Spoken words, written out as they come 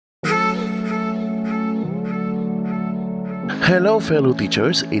Hello fellow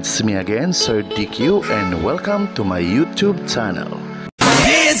teachers, it's me again, Sir DQ, and welcome to my YouTube channel.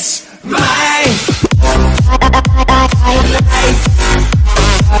 It's my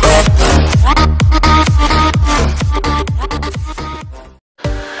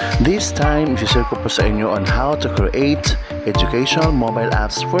This time, i-share ko po sa inyo on how to create educational mobile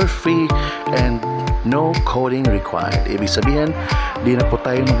apps for free and no coding required. Ibig sabihin, di na po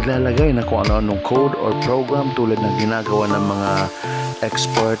tayo maglalagay na kung ano-anong code or program tulad ng ginagawa ng mga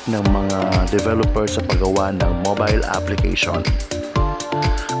expert ng mga developers sa paggawa ng mobile application.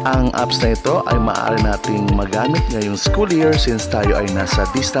 Ang apps na ito ay maaari nating magamit ngayong school year since tayo ay nasa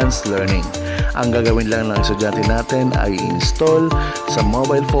distance learning. Ang gagawin lang ng estudyante natin ay install sa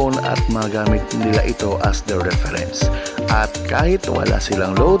mobile phone at magamit nila ito as their reference. At kahit wala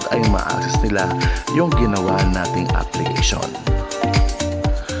silang load ay ma-access nila yung ginawa nating application.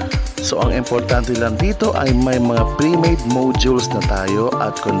 So ang importante lang dito ay may mga pre-made modules na tayo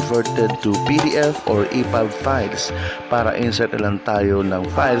at converted to PDF or EPUB files para insert lang tayo ng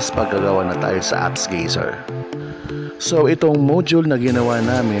files pag gagawa na tayo sa Appsgeyser. So itong module na ginawa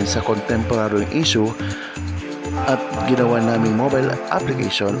namin sa contemporary issue at ginawa naming mobile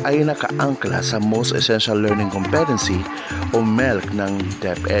application ay nakaangkla sa most essential learning competency o MELC ng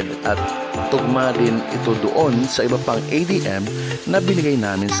DepEd at tugma din ito doon sa iba pang ADM na binigay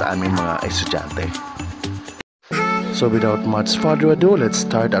namin sa aming mga estudyante. So without much further ado, let's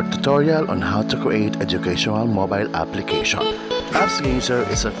start our tutorial on how to create educational mobile application. Appsgeyser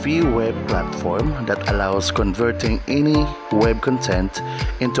is a free web platform that allows converting any web content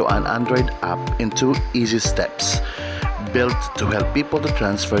into an Android app into easy steps, built to help people to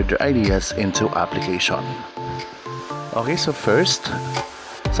transfer their ideas into application. Okay, so first,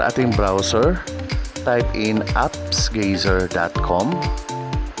 sa ating browser, type in appsgeyser.com.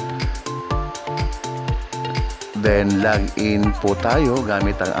 Then log in po tayo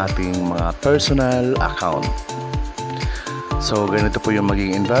gamit ang ating mga personal account. So ganito po yung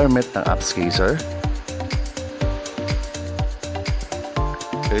magiging environment ng Appsgeyser.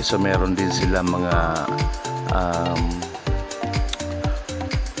 Okay, so meron din sila mga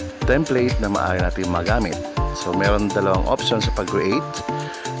template na maaari natin magamit. So meron dalawang options sa pag-create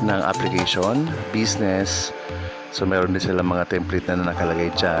ng application, business. So meron din sila mga template na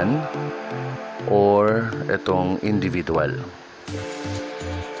nakalagay dyan, or itong individual.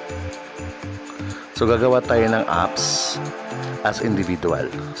 So gagawa tayo ng apps as individual.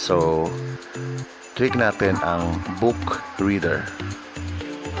 So click natin ang book reader.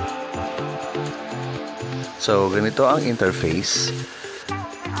 So ganito ang interface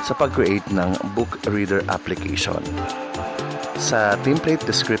sa pag-create ng book reader application. Sa template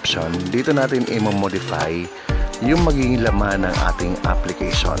description, dito natin i-modify yung magiging laman ng ating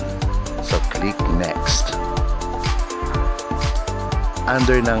application. So click next.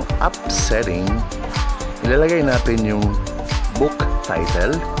 Under ng app setting, ilalagay natin yung book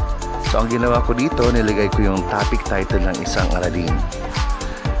title. So ang ginawa ko dito, nilagay ko yung topic title ng isang aralin.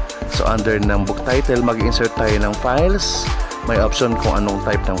 So under ng book title, mag-insert tayo ng files. May option kung anong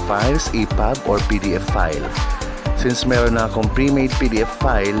type ng files, EPUB or PDF file. Since meron na akong pre-made PDF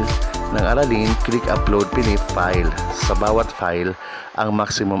file ng aralin, click upload PDF file. Sa bawat file, ang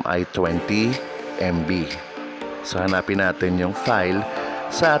maximum ay 20 MB. So hanapin natin yung file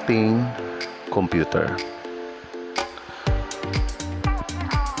sa ating computer.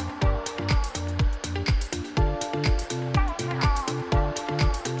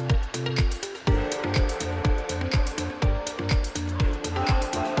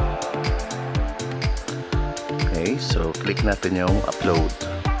 Okay, so click natin yung upload.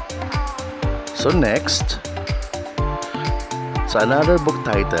 So next, sa another book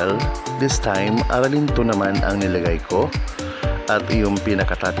title, this time, aralin to naman ang nilagay ko at yung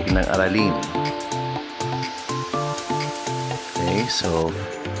pinakatopic ng aralin. Okay, so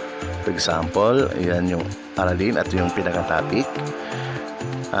for example, ayan yung aralin at yung pinakatopic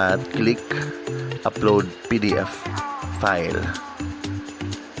at click upload PDF file.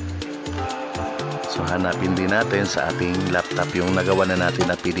 So hanapin din natin sa ating laptop yung nagawa na natin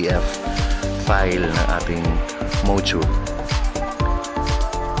na PDF file ng ating module.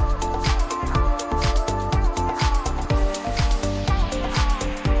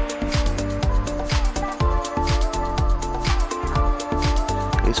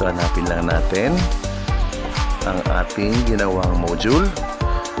 Okay, so hanapin lang natin ang ating ginawang module.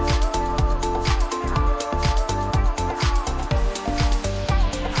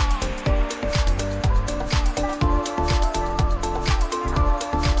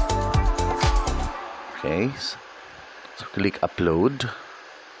 Okay, so click upload.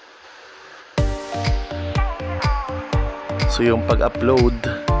 So So yung pag-upload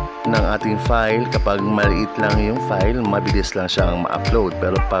ng ating file, kapag maliit lang yung file, mabilis lang siyang ma-upload.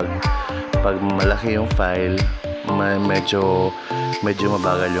 Pero pag malaki yung file, medyo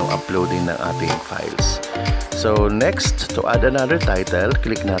mabagal yung uploading ng ating files. So next, to add another title,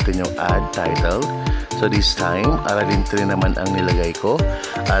 click natin yung add title. So this time, Aralin 3 naman ang nilagay ko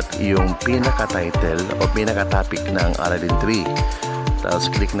at yung pinaka-title o pinaka-topic ng Aralin 3. Tapos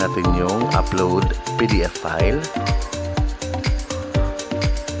click natin yung upload PDF file.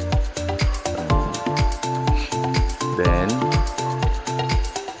 Then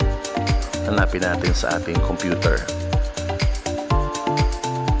hanapin natin sa ating computer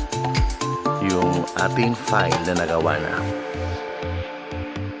yung ating file na nagawa na.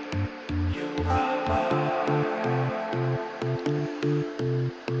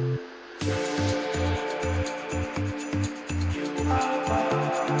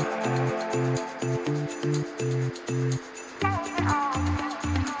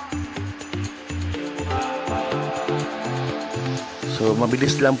 So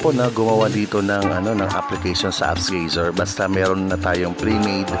mabilis lang po na gumawa dito ng application sa Appsgeyser. Basta meron na tayong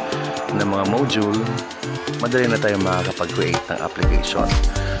pre-made na mga module, madali na tayong makakapag-create ng application.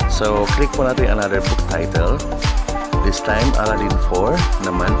 So click po natin another book title. This time Aralin 4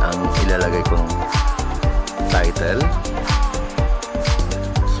 naman ang ilalagay kong title.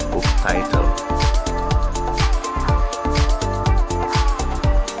 So, book title.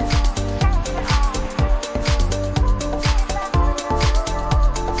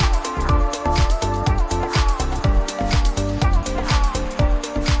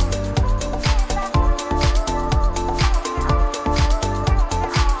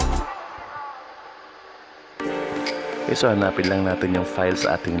 Okay, so hanapin lang natin yung file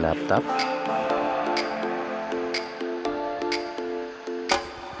sa ating laptop.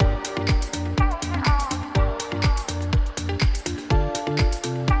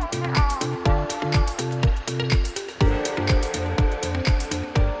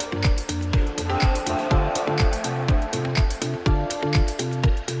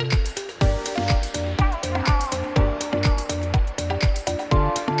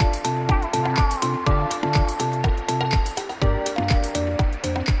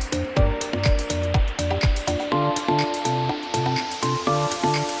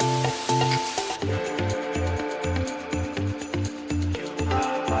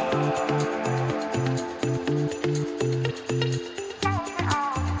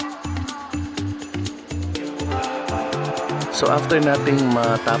 So after nating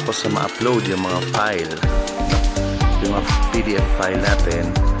matapos na ma-upload yung mga file, yung mga PDF file natin,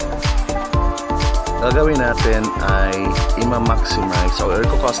 gagawin natin ay i-maximize or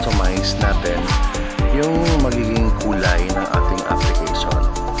i-customize natin yung magiging kulay ng ating application.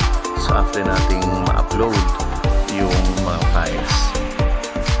 So after nating ma-upload yung mga files,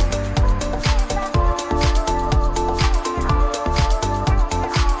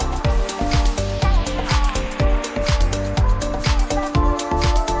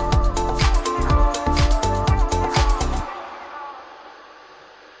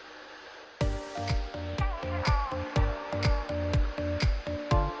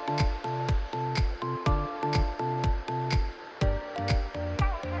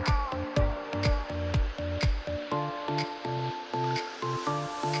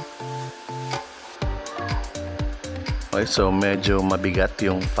 okay, so medyo mabigat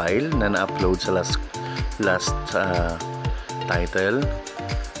yung file na na-upload sa last title,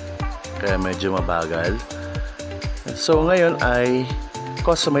 kaya medyo mabagal. So ngayon ay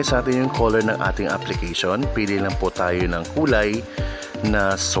customize natin yung color ng ating application. Pili lang po tayo ng kulay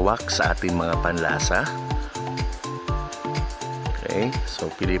na swak sa ating mga panlasa. Okay, so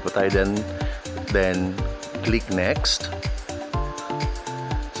pili po tayo then click next.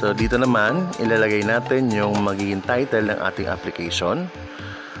 So dito naman, ilalagay natin yung magiging title ng ating application.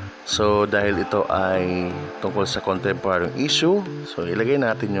 So dahil ito ay tungkol sa contemporary issue, so ilagay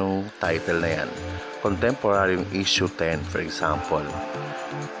natin yung title na yan. Contemporary issue 10, for example.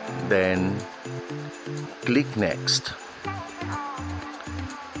 Then, click next.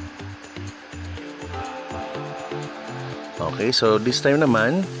 Okay, so this time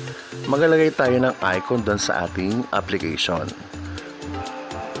naman, maglalagay tayo ng icon doon sa ating application.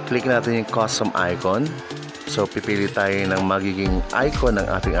 Click natin yung custom icon. So pipili tayo ng magiging icon ng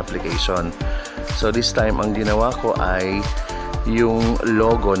ating application. So this time ang ginawa ko ay yung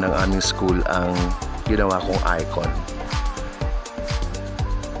logo ng aming school ang ginawa kong icon.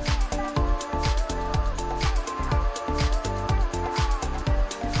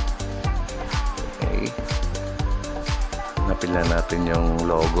 Okay. Napili natin yung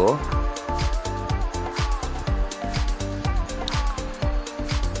logo.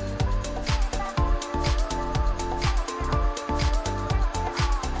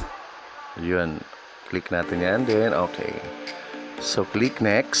 yun. Click natin yan. Then, okay. So, click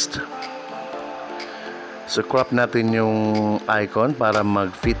next. So, crop natin yung icon para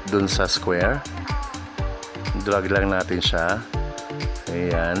mag-fit dun sa square. Drag lang natin siya.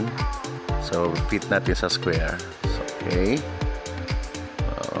 Ayan. So, fit natin sa square. So, okay.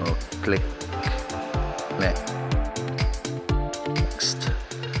 Click next.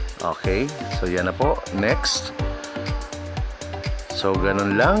 Okay. So, yan na po. Next. So,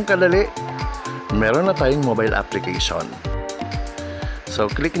 ganun lang kadali. Meron na tayong mobile application. So,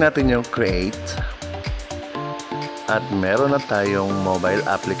 click natin yung create. At meron na tayong mobile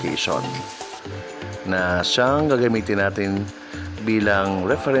application na siyang gagamitin natin bilang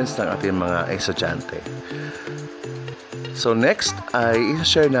reference ng ating mga estudyante. So next ay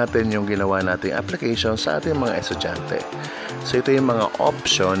i-share natin yung ginawa nating application sa ating mga estudyante. So ito yung mga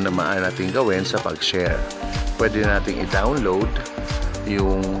option na maaari natin gawin sa pag-share. Pwede nating i-download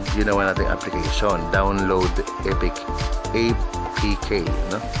yung ginawa nating application. Download APK,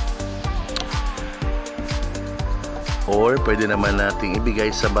 no? Or pwede naman nating ibigay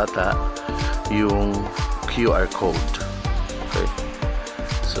sa bata yung QR code. Okay.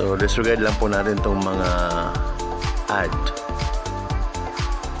 So disregard lang po natin itong mga ad.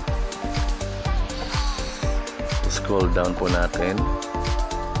 Scroll down po natin.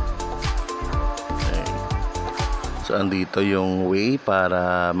 Okay. So andito yung way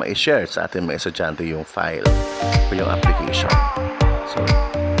para ma-share sa ating mga estudyante yung file o yung application.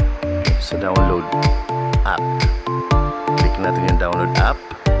 So download app. Click natin yung download app.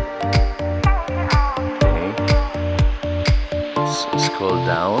 Okay. Scroll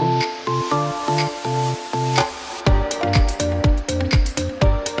down.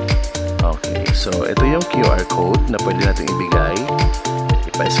 Okay, so ito yung QR code na pwede natin ibigay.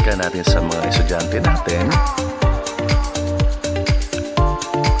 Ipa-scan natin sa mga estudyante natin.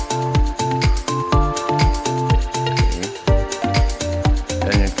 Okay.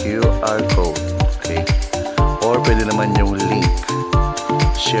 Yan yung QR code. Okay. Or pwede naman yung link.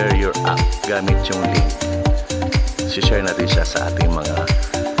 Share your app gamit yung link. Si-share natin siya sa ating mga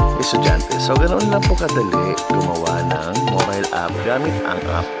estudyante. So, ganoon lang po kadali gumawa ng mobile app gamit ang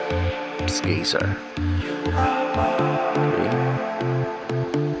Appsgeyser. Okay.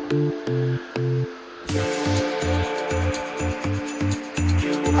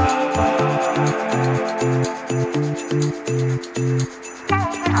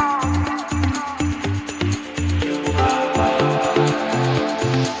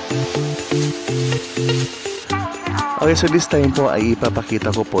 Okay, so this time po ay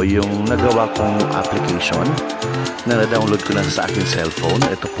ipapakita ko po yung nagawa kong application na na-download ko na sa aking cellphone.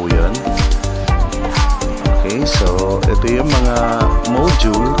 Ito po yun. Okay, so ito yung mga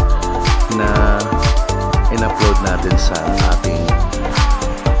module na in-upload natin sa ating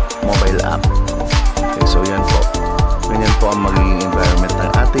mobile app. Okay, so yan po. Ganyan po ang magiging environment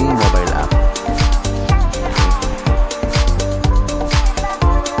ng ating mobile app.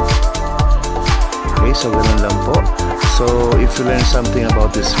 Okay, so ganun lang po. So, if you learn something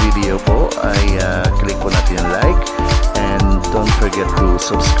about this video po, ay click po natin yung like and don't forget to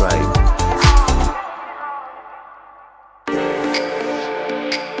subscribe